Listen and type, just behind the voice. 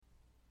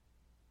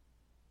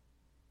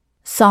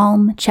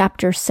Psalm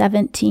chapter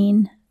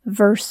 17,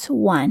 verse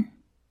 1.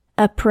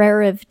 A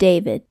prayer of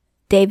David.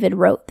 David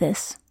wrote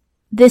this.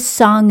 This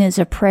song is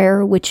a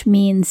prayer, which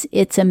means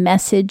it's a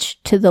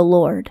message to the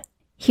Lord.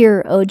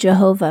 Hear, O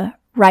Jehovah,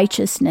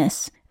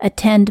 righteousness.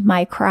 Attend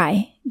my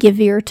cry. Give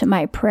ear to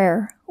my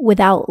prayer,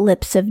 without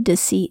lips of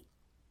deceit.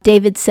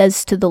 David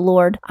says to the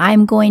Lord,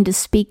 I'm going to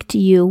speak to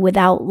you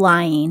without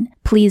lying.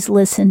 Please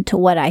listen to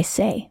what I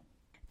say.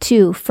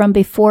 2. From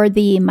before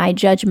thee my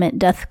judgment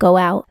doth go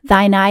out.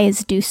 Thine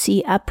eyes do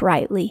see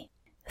uprightly.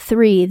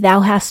 3.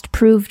 Thou hast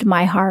proved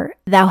my heart.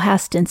 Thou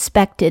hast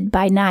inspected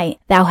by night.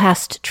 Thou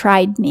hast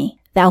tried me.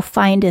 Thou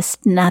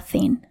findest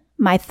nothing.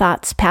 My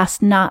thoughts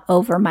pass not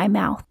over my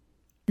mouth.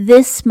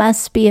 This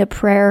must be a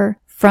prayer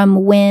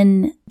from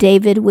when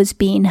David was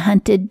being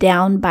hunted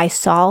down by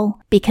Saul,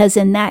 because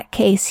in that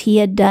case he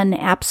had done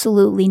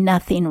absolutely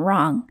nothing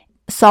wrong.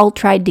 Saul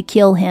tried to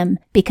kill him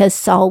because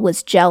Saul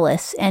was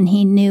jealous and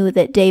he knew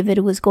that David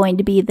was going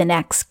to be the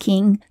next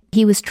king.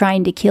 He was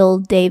trying to kill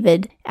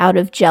David out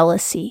of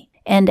jealousy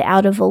and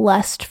out of a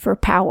lust for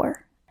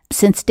power.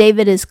 Since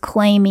David is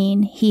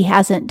claiming he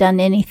hasn't done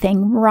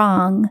anything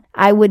wrong,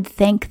 I would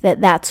think that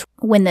that's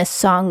when this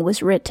song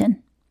was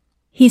written.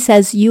 He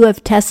says, You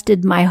have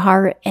tested my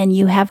heart and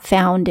you have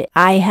found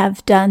I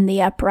have done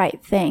the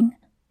upright thing.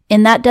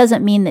 And that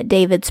doesn't mean that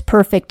David's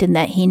perfect and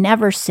that he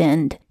never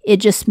sinned. It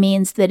just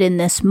means that in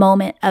this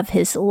moment of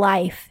his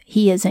life,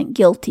 he isn't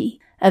guilty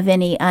of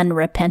any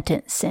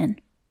unrepentant sin.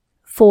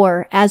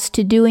 4. As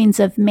to doings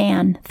of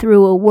man,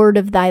 through a word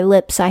of thy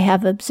lips I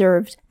have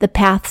observed the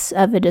paths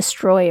of a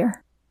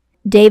destroyer.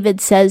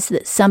 David says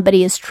that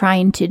somebody is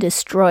trying to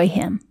destroy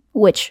him,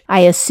 which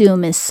I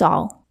assume is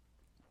Saul.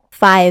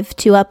 5.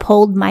 To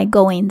uphold my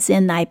goings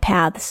in thy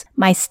paths,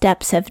 my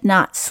steps have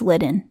not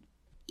slidden.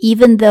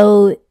 Even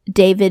though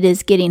David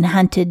is getting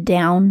hunted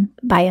down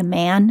by a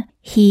man,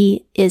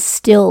 he is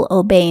still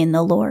obeying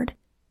the Lord.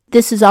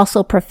 This is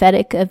also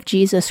prophetic of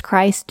Jesus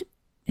Christ,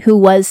 who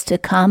was to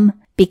come,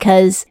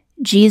 because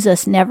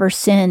Jesus never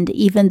sinned,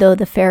 even though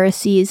the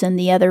Pharisees and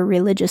the other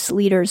religious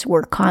leaders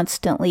were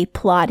constantly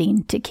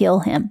plotting to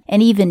kill him.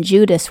 And even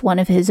Judas, one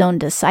of his own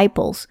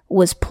disciples,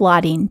 was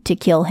plotting to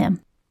kill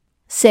him.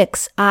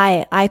 6.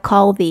 I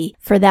call thee,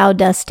 for thou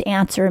dost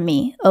answer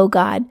me, O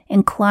God.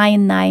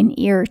 Incline thine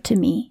ear to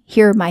me.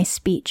 Hear my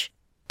speech.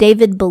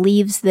 David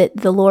believes that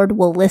the Lord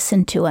will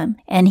listen to him,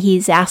 and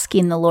he's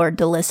asking the Lord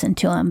to listen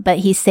to him, but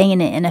he's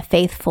saying it in a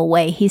faithful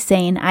way. He's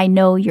saying, I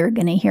know you're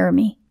going to hear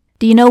me.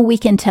 Do you know we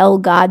can tell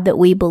God that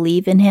we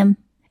believe in him?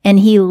 And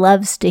he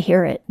loves to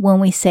hear it when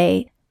we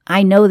say,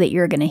 I know that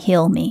you're going to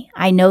heal me.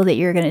 I know that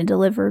you're going to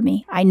deliver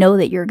me. I know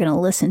that you're going to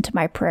listen to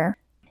my prayer.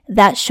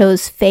 That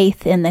shows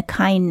faith in the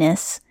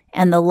kindness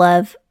and the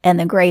love and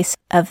the grace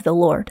of the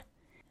Lord.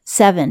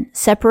 7.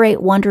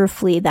 Separate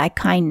wonderfully thy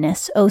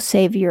kindness, O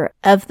Savior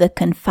of the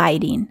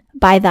confiding,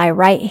 by thy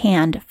right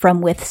hand from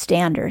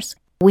withstanders.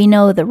 We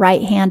know the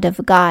right hand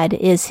of God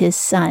is his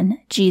Son,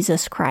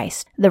 Jesus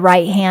Christ. The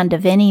right hand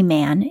of any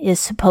man is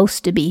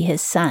supposed to be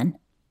his Son.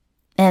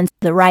 And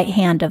the right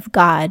hand of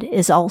God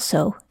is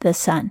also the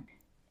Son.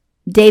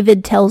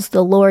 David tells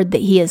the Lord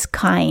that he is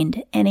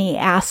kind, and he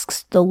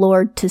asks the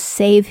Lord to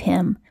save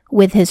him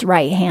with his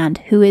right hand,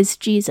 who is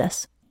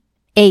Jesus.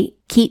 8.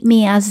 Keep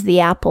me as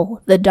the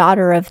apple, the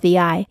daughter of the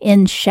eye.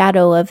 In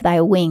shadow of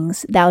thy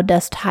wings thou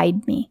dost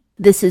hide me.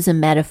 This is a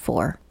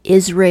metaphor.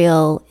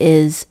 Israel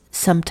is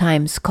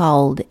sometimes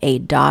called a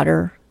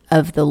daughter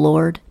of the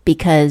Lord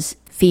because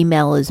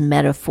female is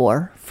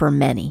metaphor for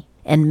many,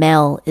 and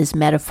male is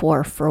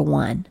metaphor for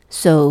one.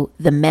 So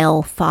the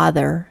male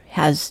father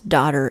has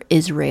daughter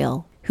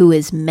Israel, who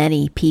is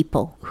many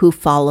people who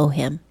follow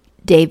him.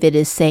 David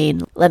is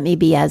saying, let me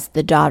be as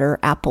the daughter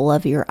apple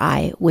of your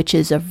eye, which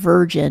is a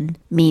virgin,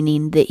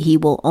 meaning that he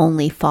will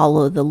only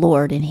follow the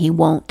Lord and he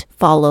won't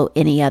follow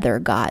any other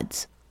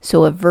gods.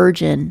 So a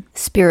virgin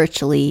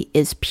spiritually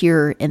is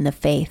pure in the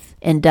faith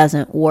and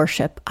doesn't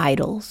worship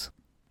idols.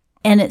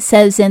 And it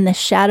says, in the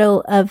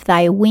shadow of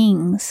thy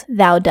wings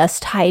thou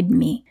dost hide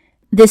me.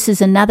 This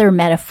is another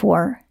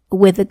metaphor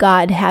with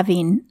God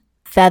having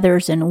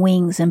feathers and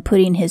wings and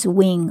putting his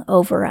wing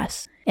over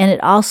us. And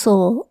it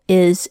also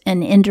is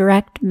an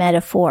indirect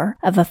metaphor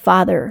of a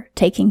father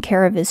taking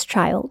care of his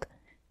child.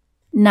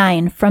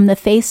 9. From the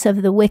face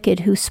of the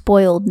wicked who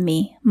spoiled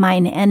me,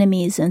 mine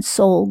enemies and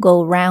soul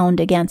go round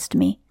against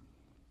me.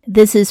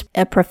 This is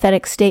a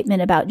prophetic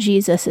statement about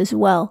Jesus as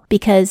well,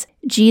 because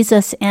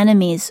Jesus'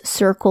 enemies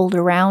circled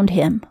around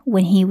him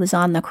when he was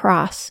on the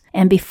cross.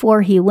 And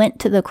before he went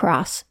to the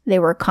cross, they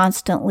were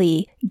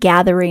constantly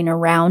gathering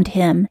around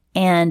him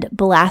and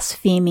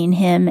blaspheming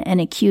him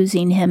and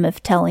accusing him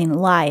of telling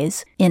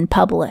lies in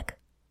public.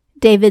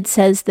 David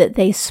says that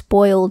they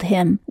spoiled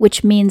him,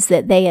 which means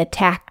that they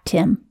attacked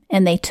him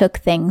and they took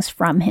things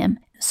from him.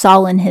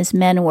 Saul and his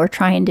men were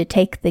trying to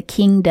take the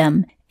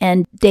kingdom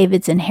and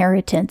David's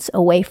inheritance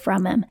away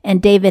from him.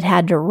 And David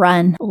had to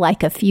run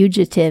like a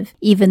fugitive,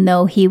 even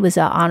though he was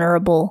an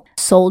honorable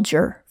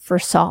soldier for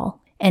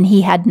Saul. and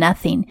he had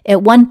nothing.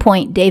 At one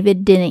point,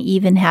 David didn't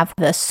even have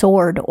a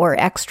sword or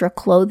extra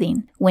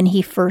clothing when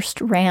he first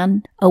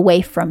ran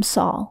away from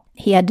Saul.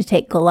 He had to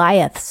take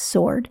Goliath's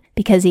sword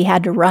because he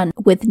had to run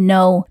with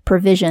no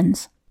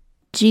provisions.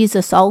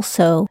 Jesus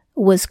also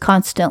was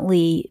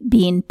constantly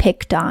being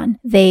picked on.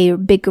 They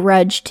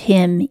begrudged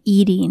him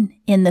eating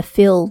in the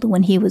field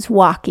when he was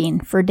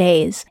walking for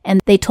days,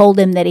 and they told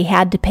him that he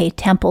had to pay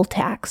temple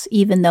tax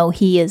even though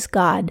he is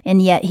God,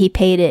 and yet he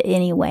paid it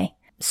anyway.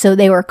 So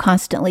they were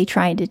constantly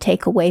trying to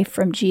take away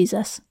from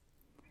Jesus.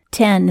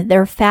 10.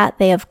 Their fat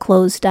they have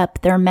closed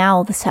up, their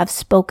mouths have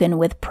spoken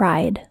with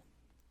pride.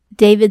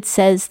 David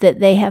says that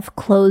they have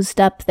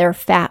closed up their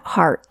fat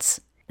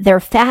hearts. They're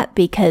fat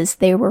because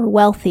they were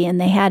wealthy and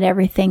they had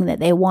everything that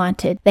they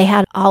wanted. They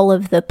had all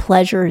of the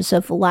pleasures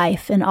of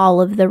life and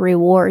all of the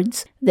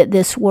rewards that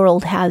this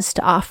world has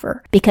to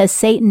offer. Because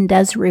Satan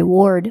does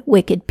reward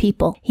wicked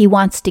people. He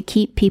wants to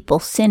keep people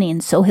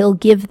sinning, so he'll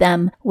give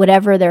them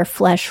whatever their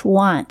flesh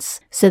wants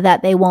so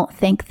that they won't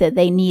think that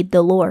they need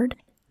the Lord.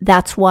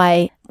 That's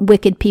why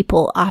wicked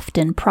people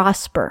often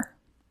prosper.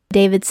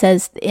 David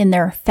says in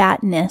their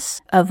fatness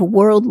of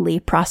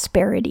worldly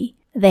prosperity,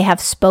 they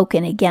have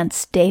spoken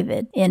against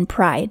David in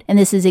pride. And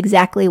this is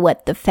exactly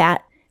what the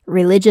fat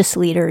religious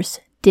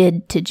leaders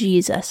did to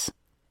Jesus.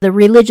 The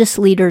religious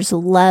leaders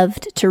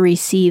loved to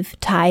receive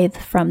tithe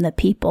from the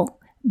people,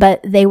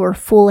 but they were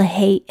full of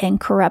hate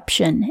and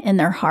corruption in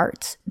their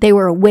hearts. They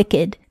were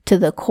wicked to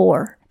the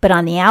core. But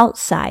on the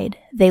outside,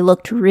 they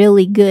looked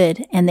really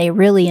good and they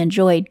really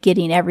enjoyed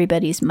getting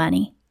everybody's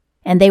money.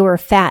 And they were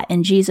fat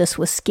and Jesus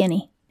was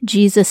skinny.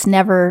 Jesus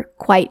never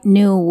quite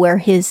knew where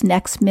his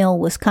next meal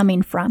was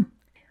coming from.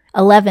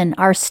 11.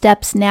 Our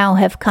steps now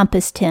have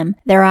compassed him.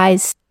 Their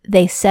eyes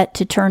they set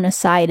to turn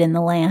aside in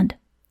the land.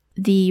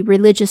 The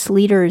religious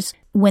leaders,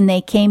 when they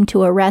came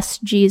to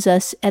arrest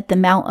Jesus at the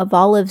Mount of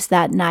Olives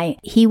that night,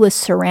 he was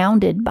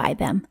surrounded by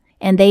them.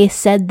 And they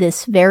said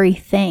this very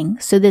thing.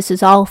 So this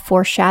is all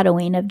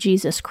foreshadowing of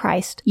Jesus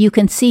Christ. You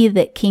can see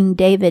that King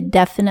David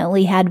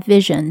definitely had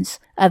visions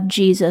of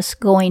Jesus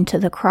going to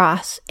the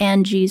cross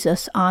and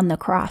Jesus on the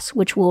cross,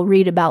 which we'll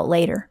read about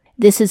later.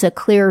 This is a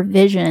clear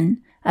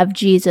vision of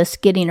Jesus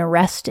getting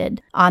arrested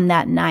on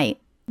that night.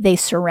 They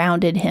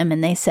surrounded him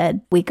and they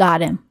said, "We got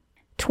him."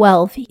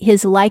 12.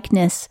 His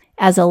likeness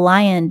as a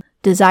lion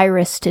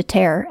desirous to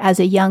tear, as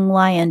a young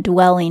lion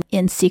dwelling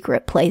in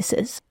secret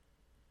places.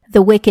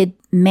 The wicked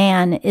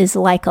man is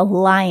like a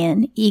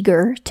lion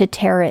eager to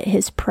tear at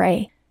his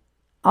prey.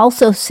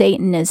 Also,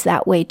 Satan is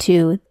that way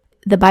too.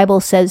 The Bible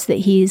says that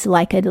he's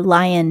like a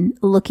lion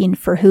looking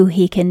for who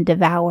he can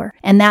devour,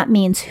 and that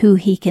means who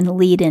he can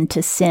lead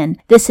into sin.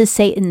 This is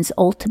Satan's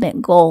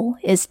ultimate goal,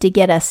 is to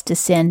get us to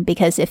sin,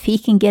 because if he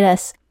can get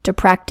us to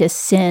practice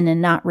sin and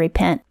not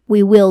repent,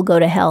 we will go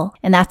to hell,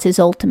 and that's his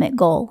ultimate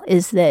goal,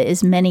 is that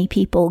as many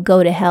people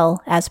go to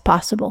hell as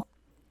possible.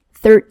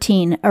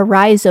 13.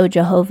 Arise, O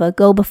Jehovah,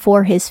 go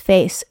before his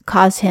face,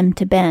 cause him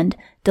to bend,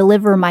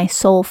 deliver my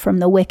soul from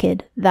the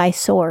wicked, thy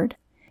sword.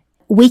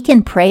 We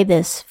can pray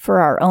this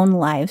for our own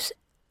lives.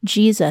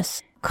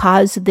 Jesus,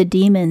 cause the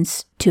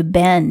demons to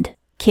bend,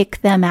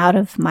 kick them out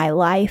of my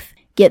life,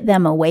 get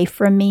them away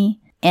from me,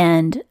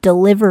 and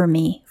deliver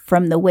me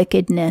from the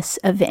wickedness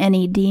of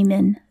any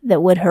demon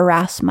that would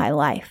harass my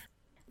life.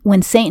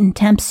 When Satan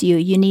tempts you,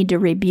 you need to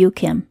rebuke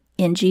him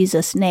in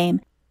Jesus' name,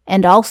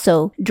 and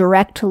also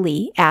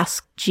directly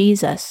ask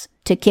Jesus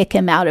to kick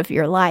him out of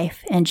your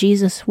life, and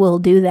Jesus will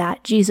do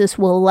that. Jesus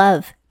will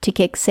love to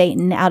kick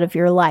Satan out of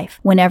your life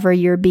whenever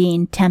you're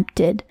being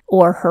tempted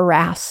or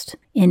harassed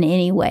in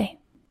any way.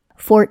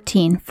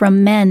 14.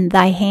 From men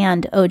thy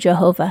hand, O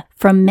Jehovah,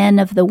 from men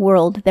of the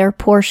world their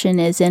portion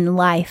is in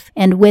life,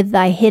 and with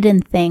thy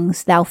hidden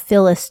things thou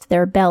fillest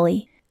their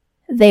belly.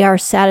 They are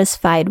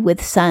satisfied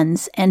with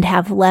sons, and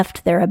have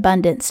left their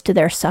abundance to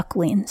their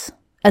sucklings.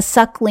 A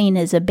suckling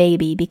is a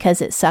baby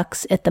because it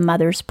sucks at the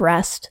mother's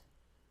breast.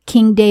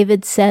 King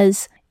David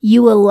says,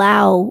 "You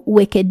allow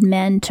wicked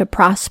men to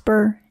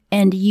prosper,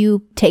 and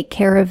you take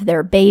care of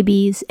their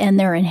babies and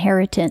their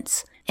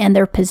inheritance and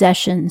their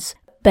possessions.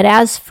 But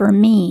as for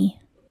me,"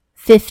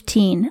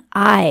 15,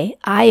 I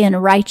in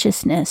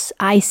righteousness,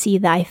 I see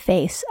thy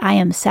face. I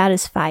am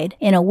satisfied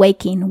in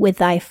awaking with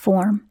thy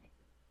form.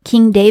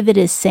 King David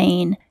is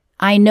saying,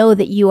 I know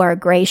that you are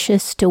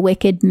gracious to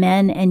wicked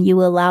men and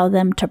you allow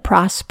them to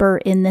prosper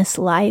in this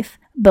life,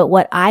 but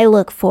what I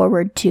look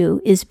forward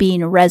to is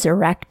being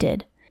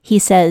resurrected. He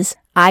says,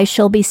 I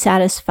shall be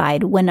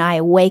satisfied when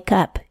I wake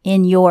up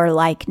in your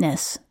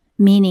likeness,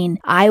 meaning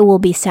I will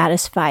be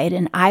satisfied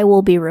and I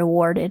will be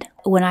rewarded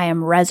when I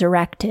am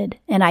resurrected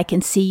and I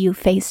can see you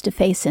face to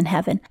face in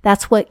heaven.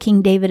 That's what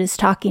King David is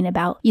talking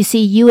about. You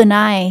see, you and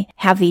I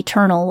have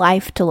eternal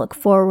life to look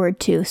forward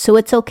to, so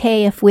it's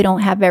okay if we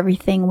don't have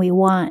everything we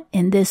want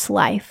in this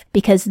life,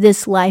 because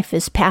this life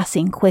is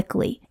passing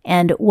quickly,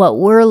 and what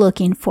we're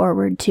looking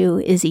forward to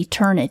is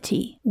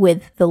eternity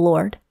with the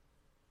Lord.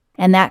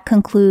 And that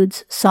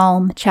concludes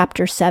Psalm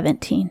chapter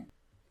 17.